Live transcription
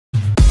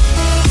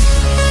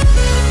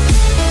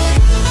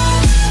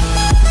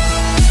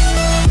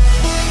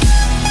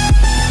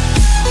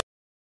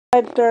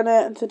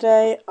internet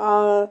today.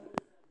 So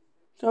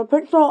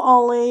Pixel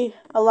Only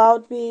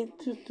allowed me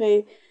to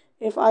see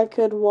if I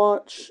could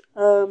watch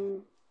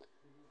TSA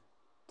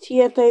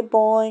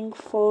Bowling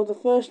for the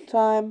first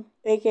time,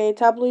 aka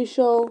Tableau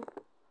Show,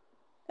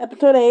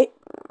 episode 8.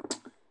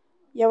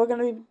 Yeah, we're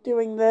gonna be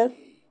doing this.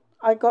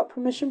 I got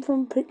permission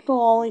from Pixel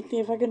Only to see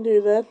if I can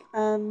do this,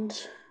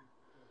 and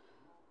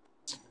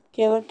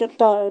okay, let's get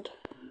started.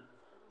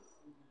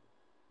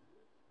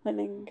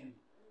 Lightning.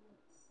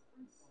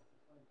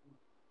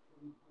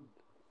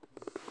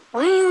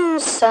 Why are you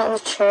sat in the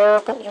chair,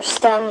 but you're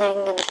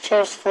standing and the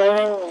chair's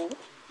floating?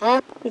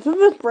 Huh? Isn't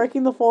this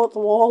breaking the fourth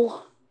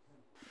wall?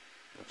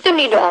 Don't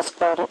need to ask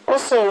about it.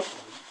 Also,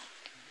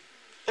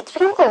 it's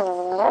been a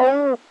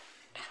long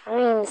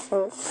time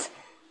since,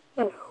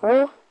 the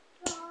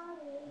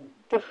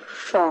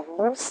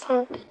show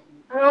started.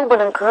 I know,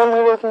 but I'm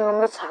currently working on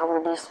the tower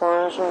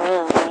design,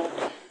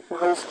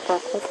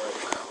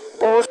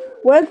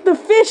 Where's the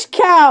fish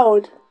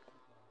cow?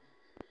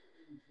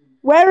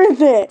 Where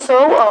is it?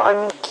 So,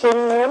 I'm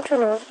kidding them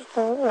to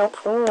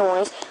putting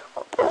noise.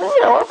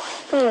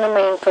 Being the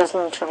main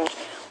person in charge.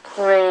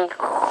 Pretty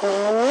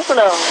cool, but,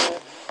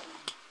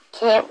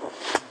 can't,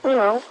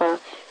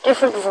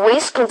 different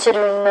voice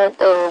considering that,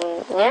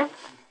 yeah.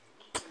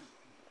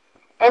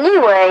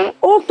 Anyway.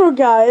 Also,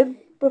 guys,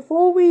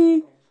 before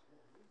we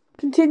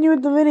continue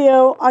with the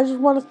video, I just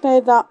want to say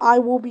that I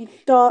will be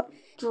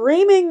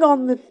streaming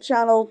on this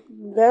channel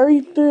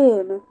very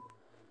soon.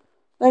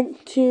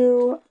 Thanks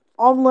to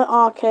Omelet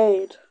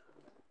Arcade.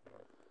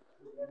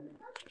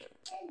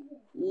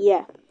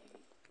 Yeah.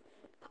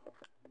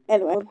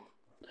 Anyway.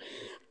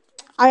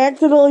 I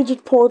accidentally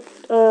just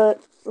paused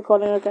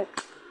recording, okay.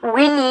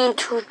 We need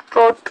to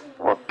start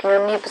working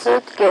on the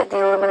episode to get the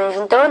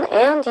elimination done,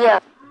 and yeah.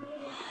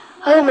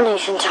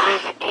 Elimination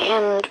time,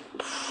 and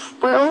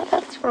we only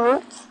got 2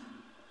 minutes.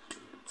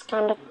 It's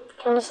kind of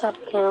sad,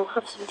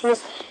 have some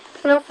tears.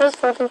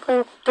 First of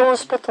all, don't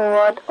spit a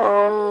lot,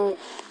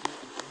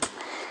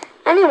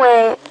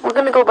 Anyway, we're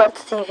gonna go back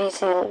to TV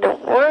soon,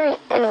 don't worry.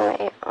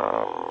 Anyway,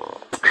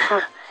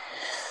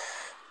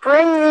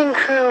 bring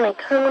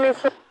currently.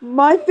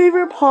 My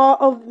favorite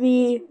part of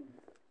the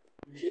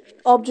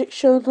object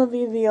shows will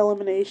be the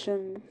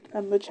elimination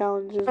and the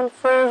challenges.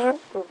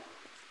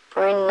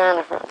 Bring none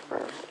of her.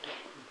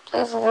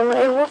 Please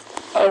eliminate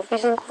with every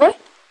single fight.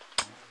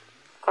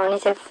 Garney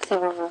said for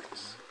 0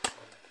 votes.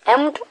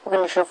 And we're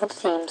gonna shuffle the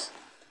teams.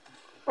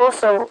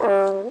 Also,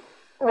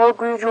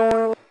 Rogue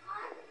rejoin.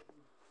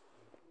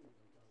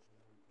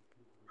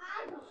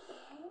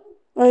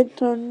 Right,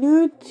 so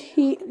new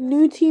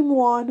team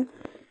 1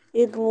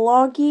 is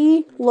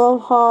Loggy,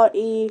 Love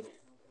Hearty,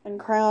 and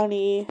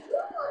Crowny.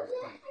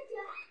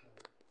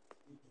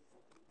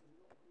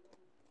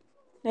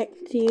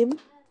 Next team.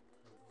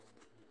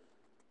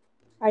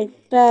 I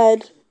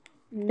said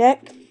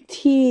next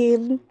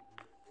team.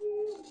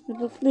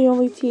 This is the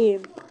only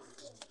team.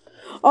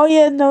 Oh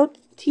yeah, no,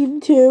 team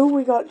 2.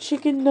 We got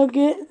Chicken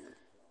Nugget,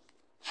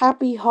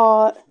 Happy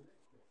Heart,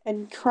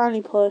 and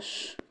Crowny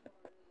Plush.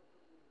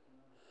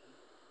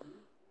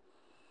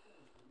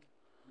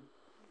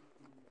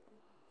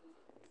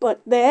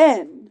 But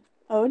then,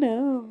 oh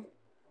no.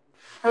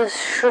 This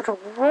should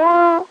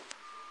work.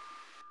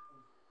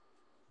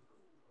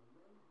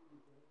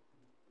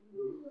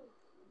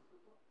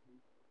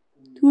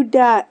 Who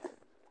dat?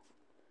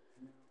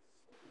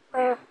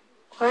 Where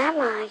am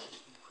I?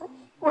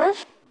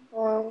 What?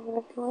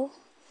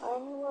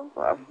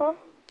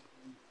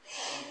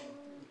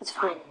 It's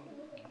fine.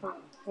 Come on,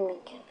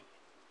 you can.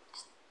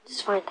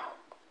 Just find out.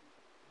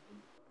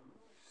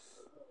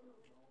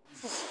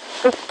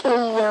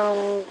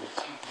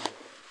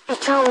 A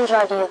challenge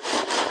idea. I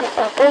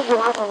bet you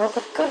have a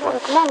really good one.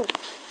 Come on.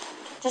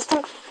 Just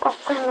think of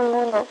random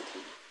number.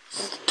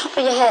 Just the top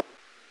of your head.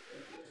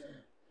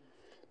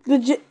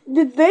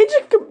 Did they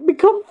just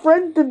become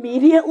friends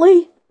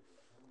immediately?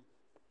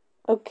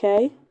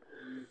 Okay.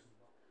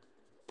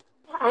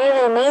 I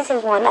have an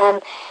amazing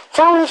one.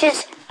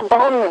 Challenges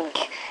bowling.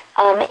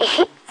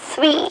 Hit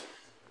 3.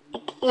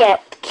 Yeah,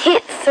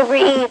 hit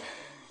 3.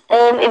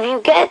 If you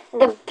get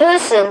the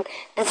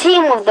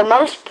team with the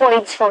most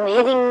points from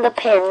hitting the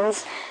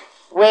pins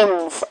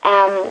wins.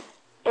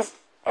 Is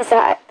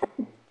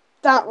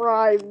that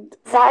rhymed?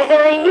 Is that a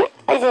good idea?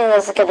 I think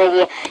that's a good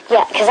idea.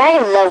 Yeah, because I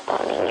love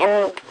bowling,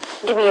 and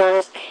to be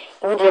honest,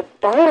 if we did a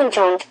bowling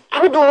challenge,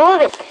 I would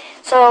love it.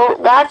 So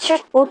that's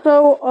just...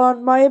 Also,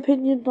 on my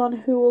opinions on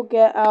who will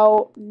get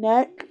out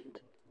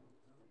next,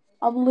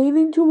 I'm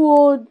leaning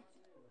toward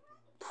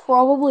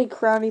probably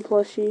Crowny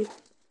Plushie.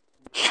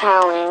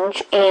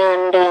 Challenge,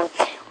 and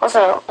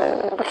also,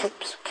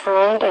 because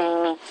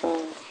Friday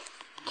making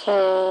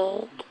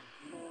cake.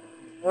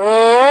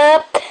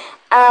 Yep.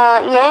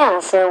 Yeah,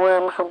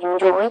 so, hope you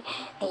enjoy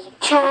the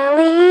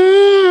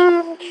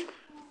challenge.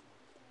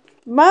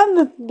 Man,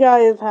 this guy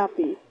is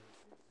happy.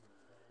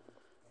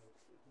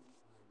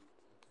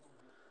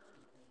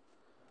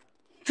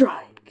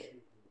 Strike.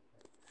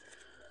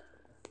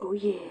 Oh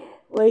yeah.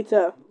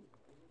 Later.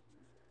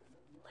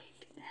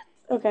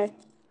 Okay.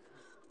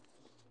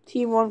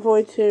 Team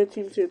 142,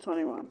 Team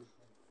 221.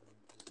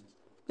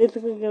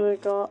 Basically gonna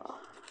go.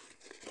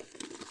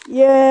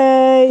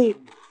 Yay!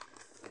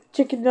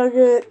 Chicken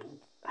Nugget,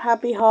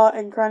 Happy Heart,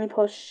 and Granny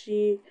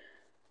Plushie.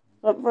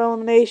 Up for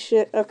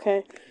elimination.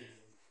 Okay.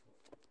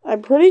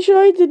 I'm pretty sure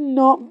I did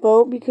not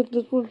vote because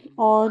this was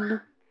on.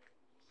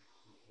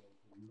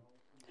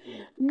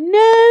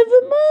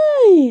 Never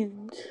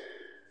mind!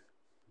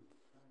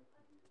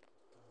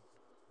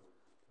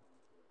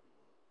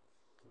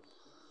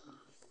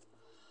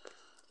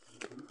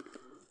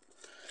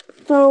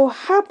 So,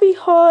 Happy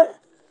Heart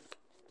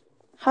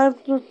has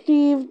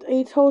received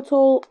a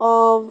total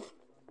of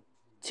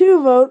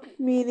 2 votes,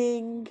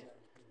 meaning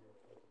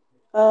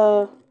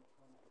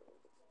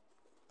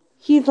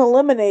he's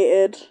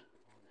eliminated.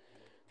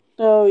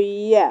 So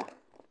yeah.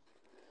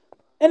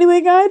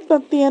 Anyway guys,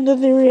 that's the end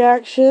of the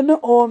reaction,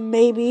 or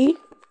maybe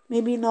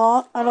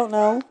not, I don't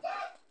know.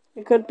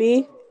 It could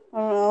be, I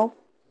don't know.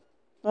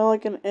 Not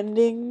like an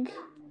ending.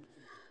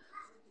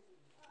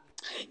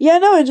 Yeah,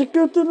 no, I just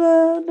go to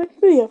the next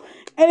video.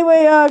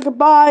 Anyway,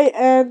 goodbye,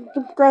 and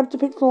subscribe to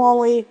Pixel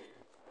Only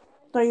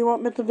so you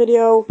won't miss a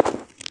video.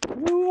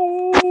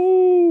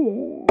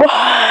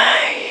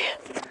 Bye!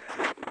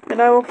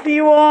 And I will see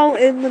you all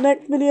in the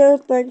next video.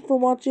 Thanks for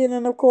watching,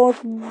 and of course,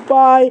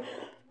 bye.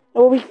 I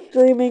will be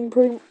streaming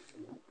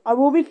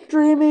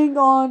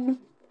on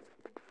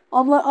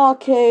Omelette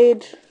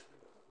Arcade.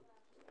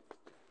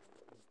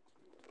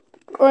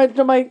 Alright,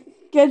 so my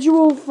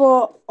schedule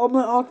for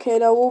Omelette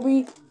Arcade, I will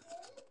be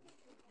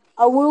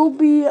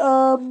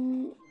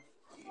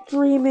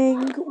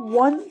streaming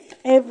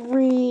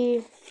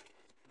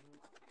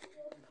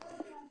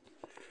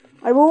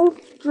I will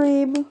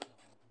stream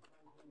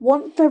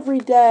once every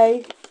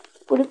day,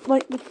 but if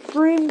like the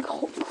stream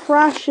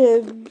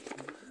crashes,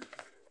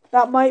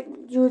 that might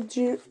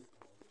reduce,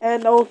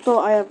 and also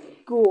I have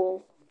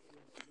school.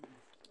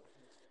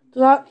 So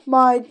that's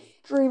my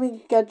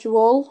streaming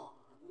schedule.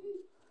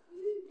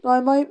 So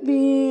I might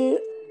be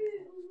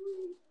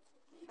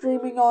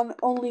streaming on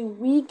only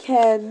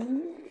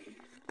weekends,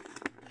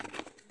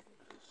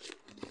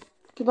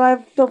 because I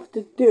have stuff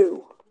to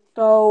do.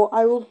 So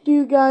I will see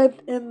you guys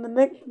in the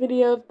next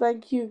video.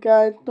 Thank you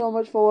guys so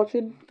much for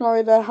watching.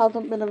 Sorry there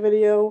hasn't been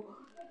an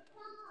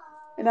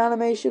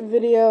animation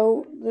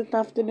video this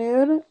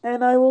afternoon.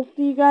 And I will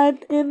see you guys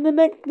in the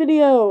next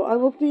video. I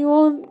will see you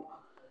all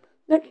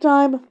next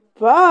time.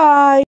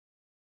 Bye!